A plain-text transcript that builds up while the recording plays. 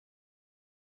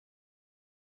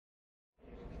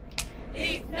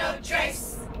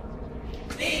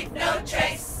leave no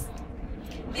trace,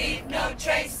 leave no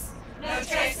trace, no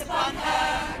trace upon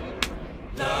her.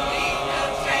 Leave no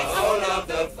trace, all of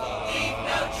the farm, leave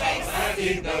no trace, and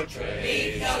leave no trace,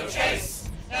 leave no trace,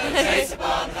 no trace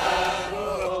upon her.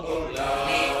 oh, love,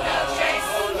 Leave no trace,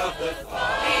 all of the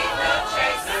farm, leave no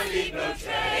trace, and leave no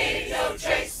trace, leave no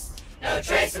trace, no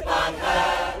trace upon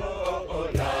her. oh,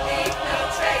 love, Leave no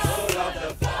trace, all of the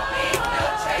farm, leave no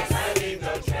trace, and leave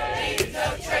no trace, leave no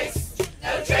trace,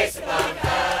 no trace upon her.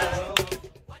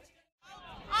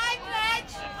 I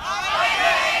pledge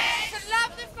to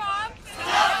love the farm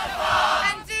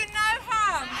and do no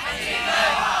harm.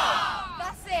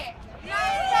 That's it.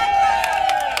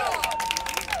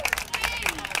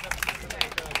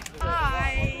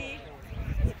 Hi.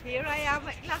 Here I am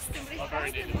at Glastonbury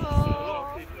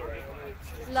Festival,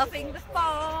 loving the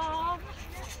farm,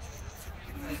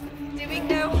 doing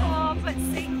no harm but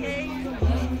singing.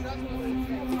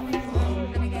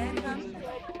 And again,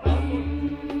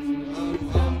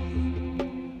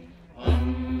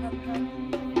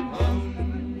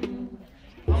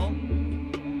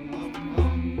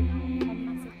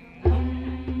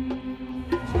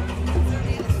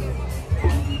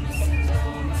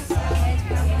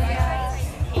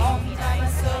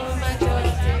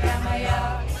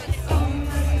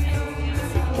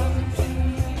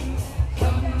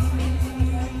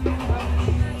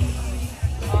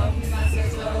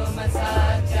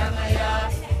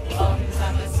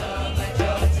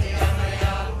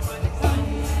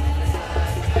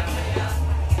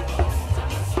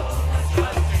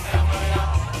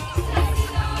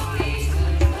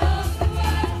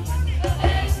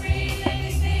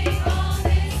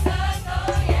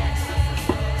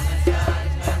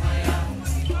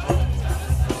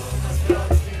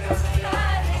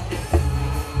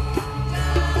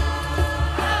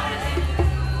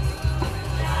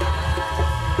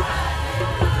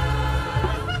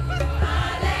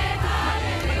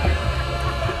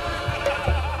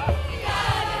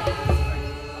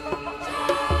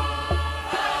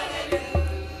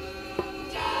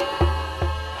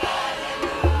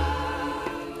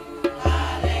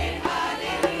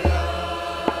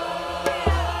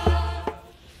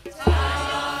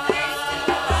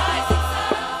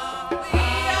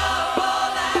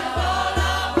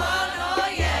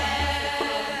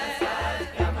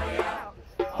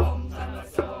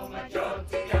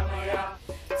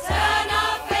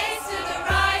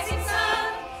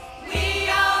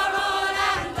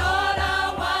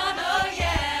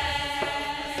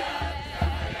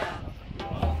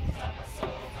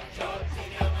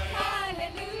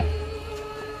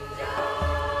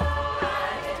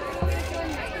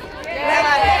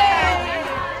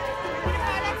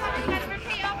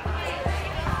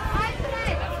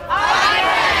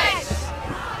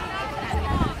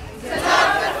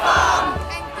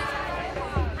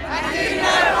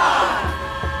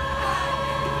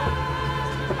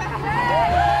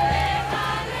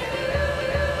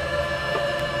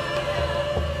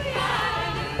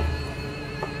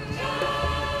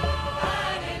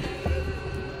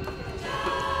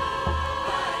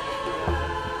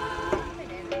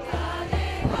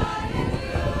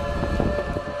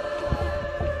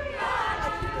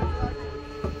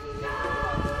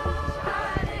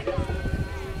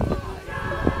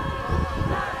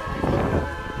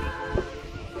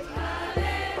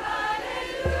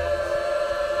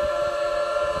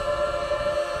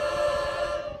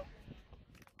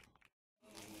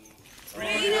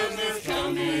 freedom is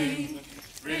coming,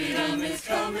 freedom is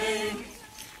coming,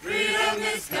 freedom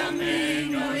is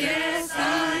coming, oh yes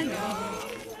I know,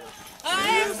 oh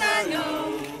yes I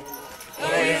know,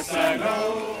 oh yes I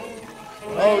know,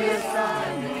 oh yes I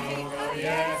know, oh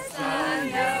yes I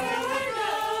know.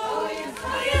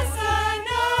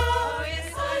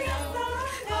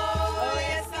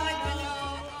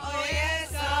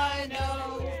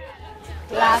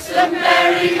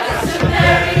 Glastonbury,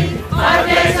 Glastonbury, 5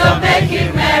 days of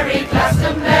making merry.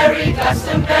 Glastonbury,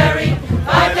 Glastonbury,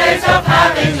 5 days of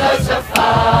having loads of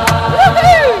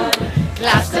fun.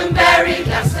 Glastonbury,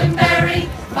 Glastonbury,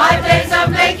 5 days of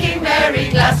making merry.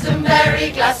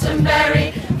 Glastonbury,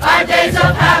 Glastonbury, 5 days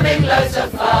of having loads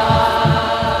of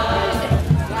fun.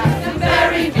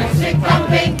 Glastonbury, music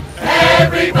pumping,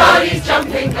 everybody's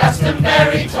jumping.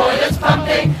 Glastonbury, toilets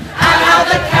pumping, and how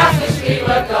the cows wish we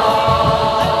were gone.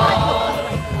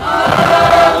 Oh,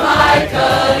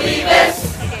 Michael Eavis,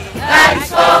 thanks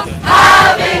for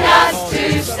having us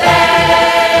to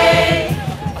stay.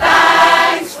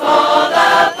 Thanks for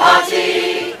the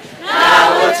party.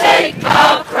 Now we'll take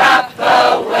our crap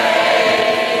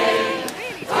away.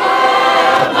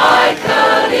 Oh,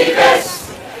 Michael Eavis,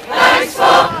 thanks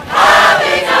for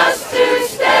having us to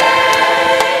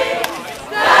stay.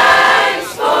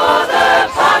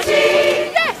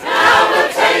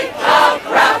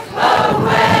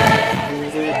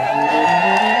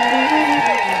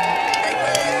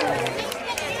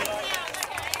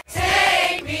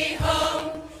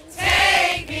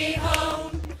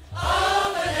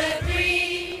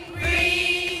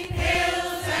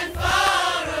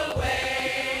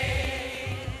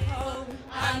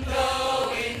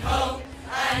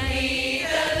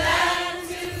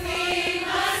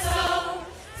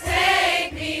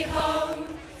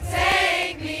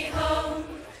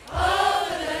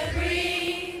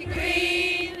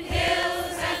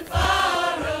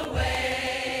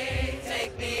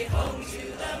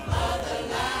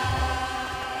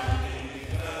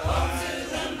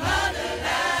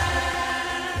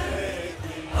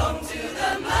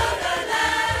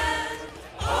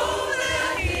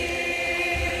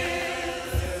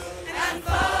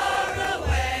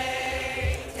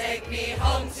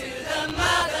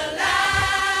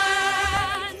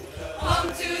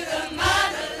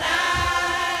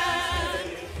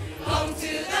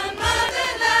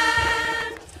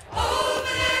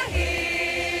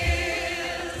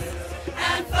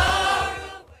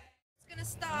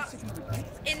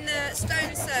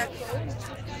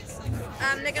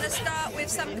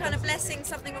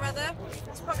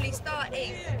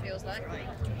 ink, it feels like.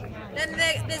 Then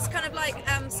there's kind of like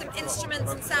some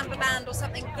instruments and samba band or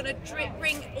something going to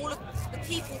bring all of the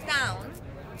people down,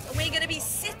 and we're going to be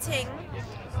sitting.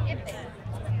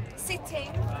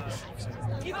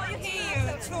 You got your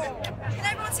here. Can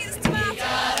everyone see this tomato?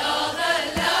 Got all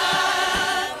the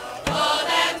love, all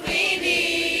that we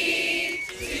need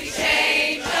to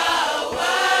change our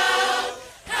world.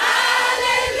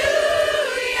 Hallelujah.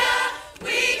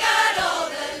 We got all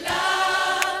the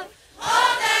love,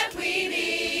 all that we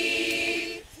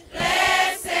need.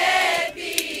 Blessed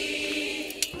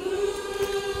be.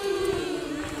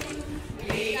 Ooh.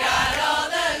 We got all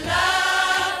the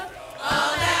love,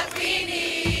 all that we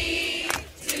need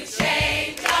to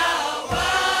change our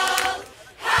world.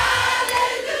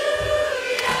 Hallelujah.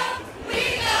 We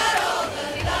got all the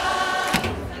love,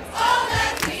 all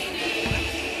that we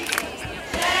need.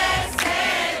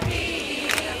 Blessed be.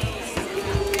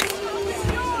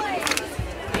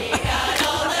 We got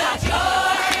all the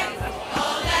joy,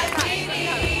 all that we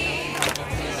need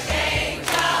to change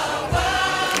our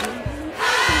world.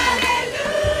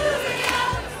 Hallelujah.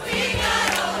 We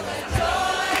got all the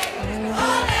joy,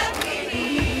 all that we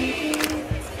need.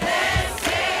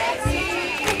 Blessed be.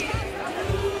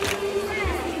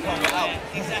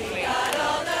 Exactly. Got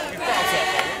all the bread,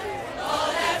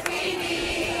 all that we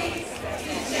need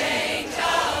to change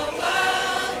our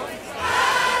world.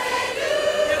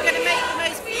 Hallelujah. We're going to make the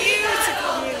most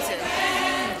beautiful music.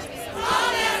 All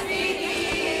that we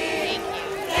need.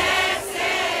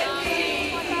 Blessed be.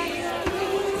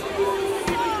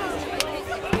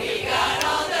 We got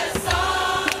all the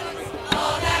songs,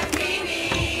 all that we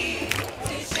need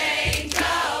to change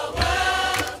our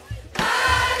world.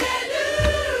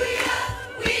 Hallelujah.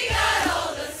 We got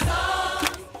all the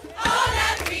songs, all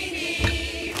that we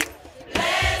need.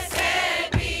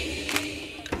 Blessed be.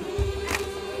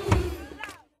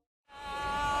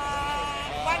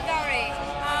 Wangari.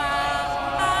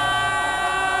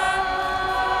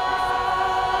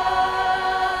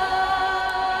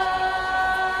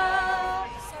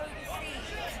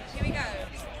 Here we go.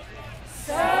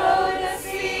 Sow the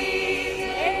seed,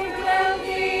 it will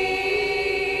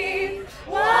be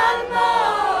one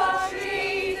more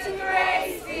tree to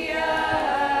grace the earth.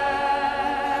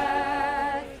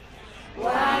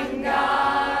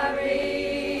 Wangari,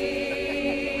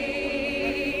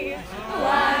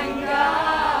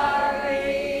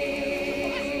 Wangari.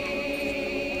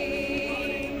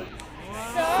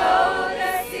 Sow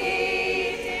the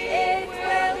seed, it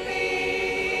will be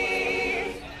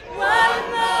one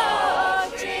more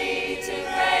tree to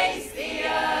grace the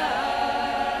earth.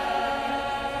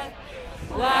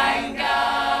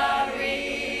 Wangari,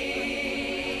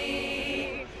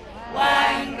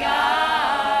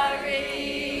 Wangari.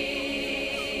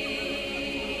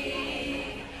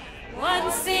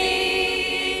 One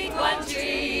seed, one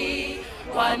tree,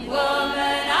 one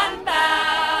woman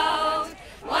unbound.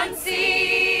 One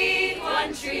seed,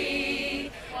 one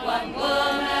tree, one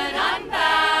woman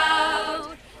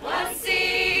unbound. One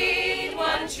seed,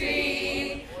 one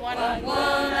tree, one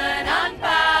woman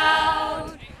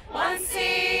unbound. One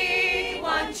seed,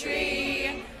 one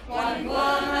tree, one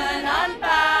woman unbound.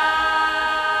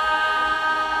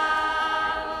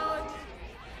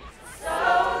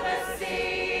 Sow the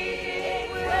seed, it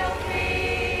will be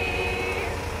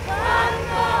one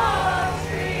more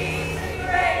tree to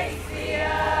grace the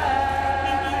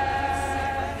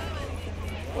earth.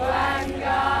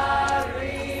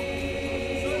 Wangari,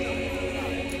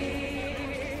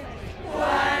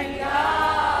 Wangari.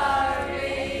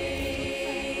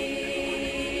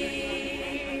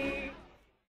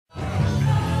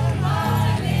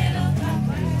 My little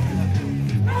cupboard,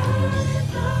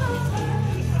 runneth over.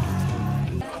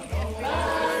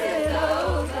 Runneth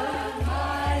over,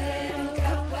 my little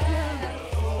cupboard,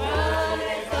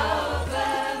 runneth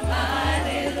over, my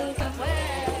little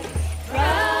cupboard,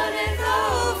 runneth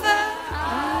over. I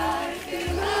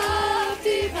feel love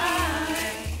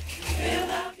divine, feel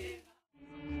love divine.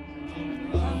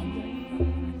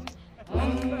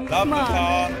 Love the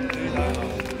car.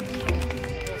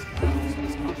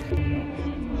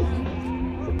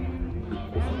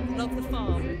 Love the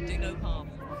farm, do no harm.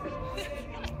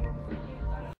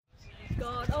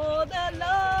 Got all the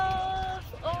love,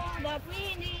 all that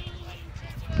we need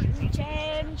to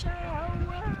change our